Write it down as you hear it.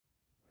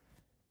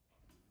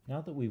Now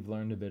that we've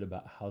learned a bit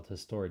about how to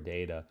store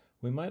data,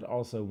 we might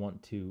also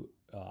want to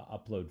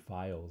upload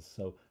files.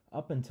 So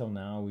up until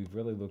now, we've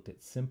really looked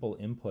at simple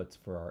inputs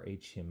for our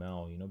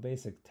HTML,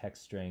 basic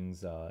text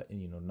strings,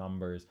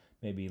 numbers,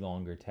 maybe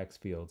longer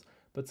text fields.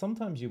 But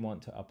sometimes you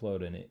want to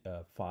upload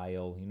a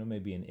file,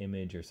 maybe an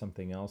image or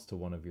something else to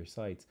one of your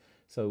sites.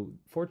 So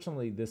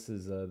fortunately, this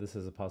is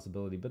a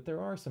possibility, but there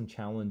are some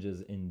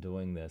challenges in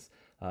doing this.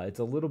 It's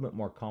a little bit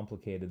more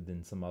complicated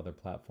than some other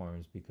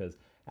platforms because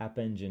App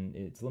Engine,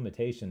 its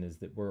limitation is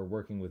that we're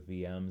working with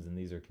VMs and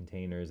these are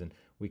containers, and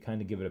we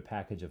kind of give it a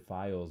package of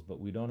files, but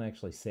we don't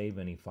actually save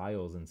any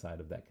files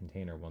inside of that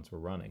container once we're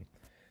running.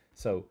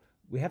 So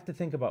we have to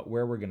think about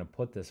where we're going to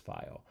put this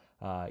file.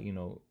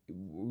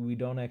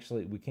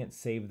 We can't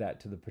save that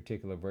to the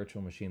particular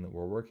virtual machine that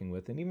we're working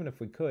with. And even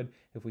if we could,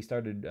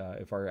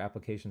 if our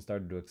application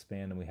started to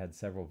expand and we had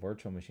several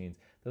virtual machines,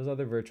 those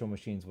other virtual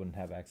machines wouldn't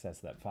have access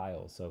to that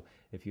file. So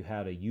if you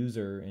had a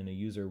user and a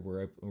user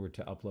were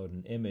to upload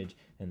an image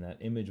and that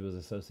image was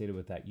associated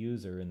with that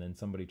user, and then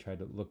somebody tried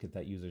to look at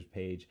that user's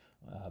page,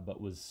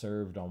 but was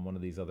served on one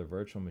of these other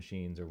virtual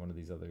machines or one of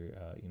these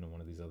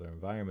other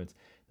environments,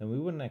 then we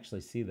wouldn't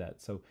actually see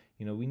that. So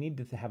we need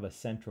to have a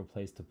central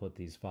place to put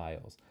these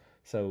files.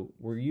 So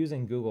we're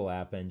using Google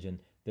App Engine.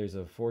 There's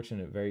a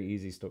fortunate, very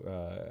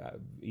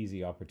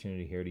easy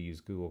opportunity here to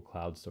use Google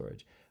Cloud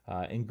Storage.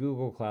 In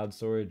Google Cloud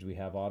Storage, we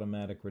have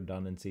automatic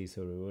redundancy,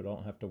 so we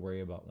don't have to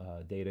worry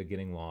about data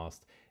getting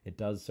lost. It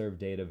does serve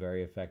data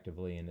very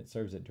effectively, and it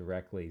serves it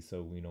directly.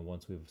 So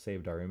once we've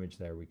saved our image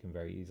there, we can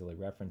very easily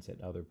reference it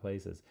other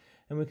places,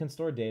 and we can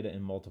store data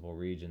in multiple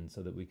regions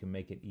so that we can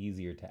make it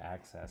easier to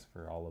access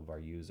for all of our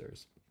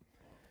users.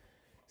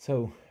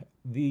 So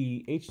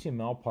the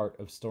HTML part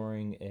of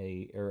storing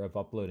of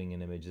uploading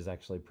an image is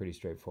actually pretty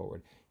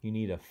straightforward. You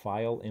need a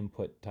file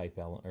input type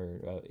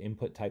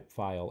input type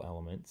file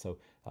element. So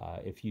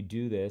if you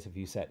do this, if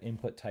you set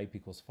input type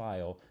equals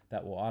file,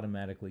 that will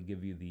automatically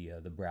give you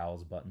the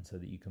browse button so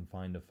that you can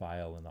find a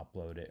file and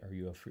upload it. Or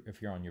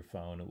if you're on your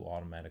phone, it will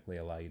automatically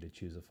allow you to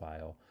choose a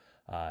file.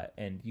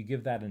 And you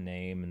give that a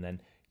name, and then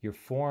your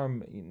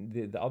form,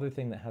 the other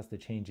thing that has to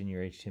change in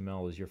your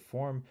HTML is your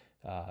form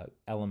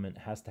element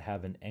has to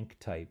have an enc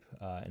type,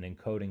 an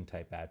encoding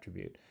type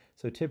attribute.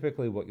 So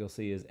typically what you'll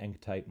see is enc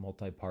type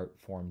multi-part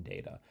form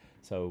data.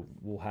 So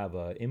we'll have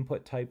an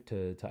input type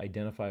to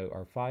identify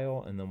our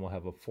file, and then we'll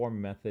have a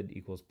form method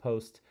equals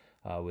post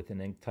with an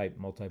enc type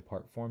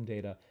multi-part form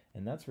data,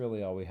 and that's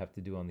really all we have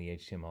to do on the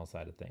HTML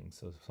side of things.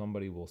 So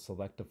somebody will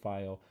select a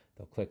file,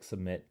 they'll click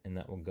submit, and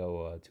that will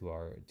go to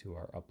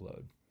our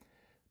upload.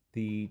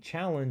 The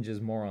challenge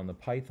is more on the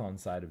Python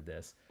side of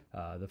this.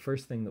 The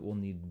first thing that we'll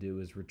need to do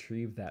is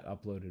retrieve that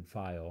uploaded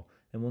file,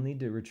 and we'll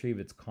need to retrieve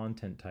its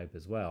content type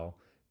as well.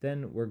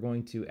 Then we're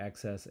going to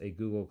access a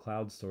Google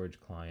Cloud Storage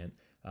client.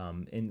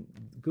 In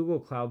Google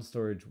Cloud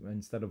Storage,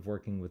 instead of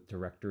working with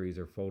directories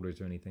or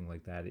folders or anything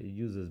like that, it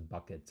uses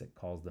buckets. It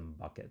calls them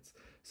buckets.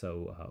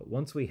 So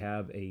once we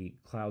have a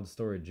cloud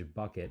storage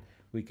bucket,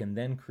 we can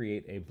then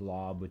create a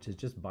blob, which is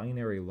just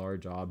binary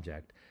large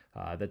object.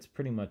 That's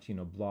pretty much,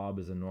 blob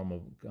is a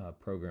normal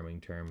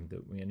programming term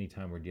that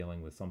anytime we're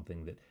dealing with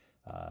something that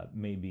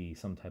may be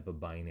some type of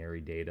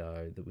binary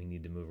data that we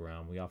need to move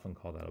around, we often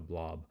call that a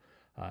blob.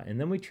 And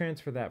then we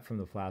transfer that from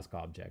the Flask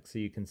object. So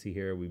you can see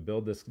here, we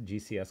build this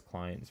GCS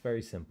client. It's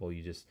very simple.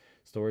 You just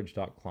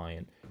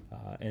storage.client,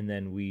 and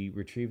then we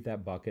retrieve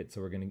that bucket. So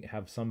we're going to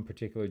have some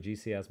particular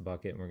GCS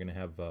bucket, and we're going to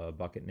have a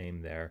bucket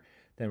name there.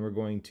 Then we're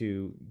going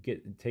to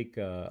take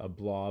a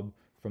blob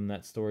from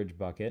that storage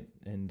bucket,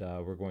 and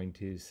we're going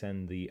to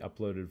send the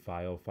uploaded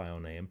file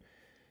name.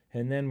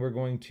 And then we're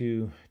going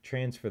to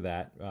transfer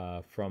that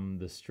from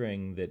the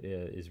string that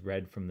is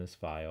read from this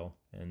file,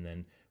 and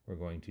then we're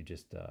going to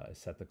just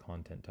set the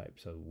content type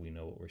so we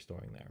know what we're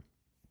storing there.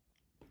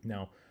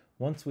 Now,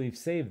 once we've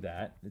saved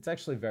that, it's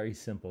actually very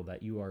simple.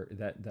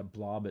 That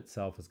blob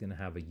itself is going to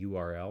have a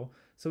URL,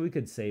 so we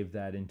could save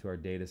that into our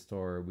data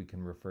store, or we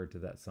can refer to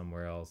that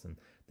somewhere else, and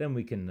then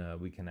we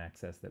can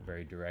access that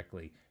very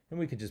directly, and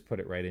we could just put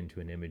it right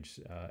into an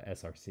image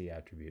SRC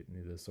attribute,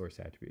 the source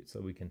attribute, so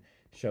we can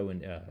show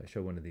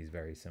one of these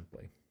very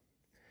simply.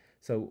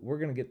 So we're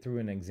going to get through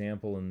an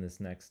example in this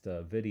next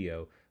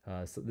video.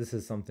 So this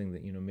is something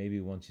that, maybe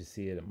once you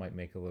see it, it might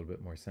make a little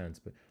bit more sense.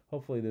 But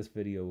hopefully this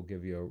video will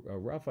give you a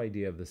rough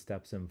idea of the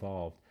steps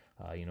involved.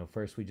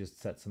 First we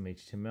just set some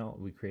HTML.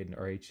 We create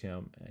our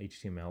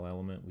HTML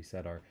element. We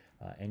set our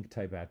enc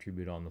type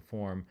attribute on the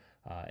form.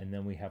 And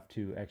then we have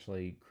to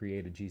actually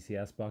create a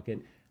GCS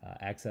bucket,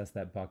 access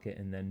that bucket,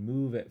 and then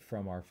move it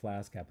from our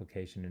Flask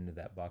application into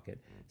that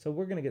bucket. So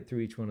we're going to get through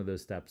each one of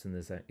those steps in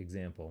this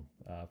example.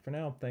 For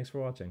now, thanks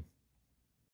for watching.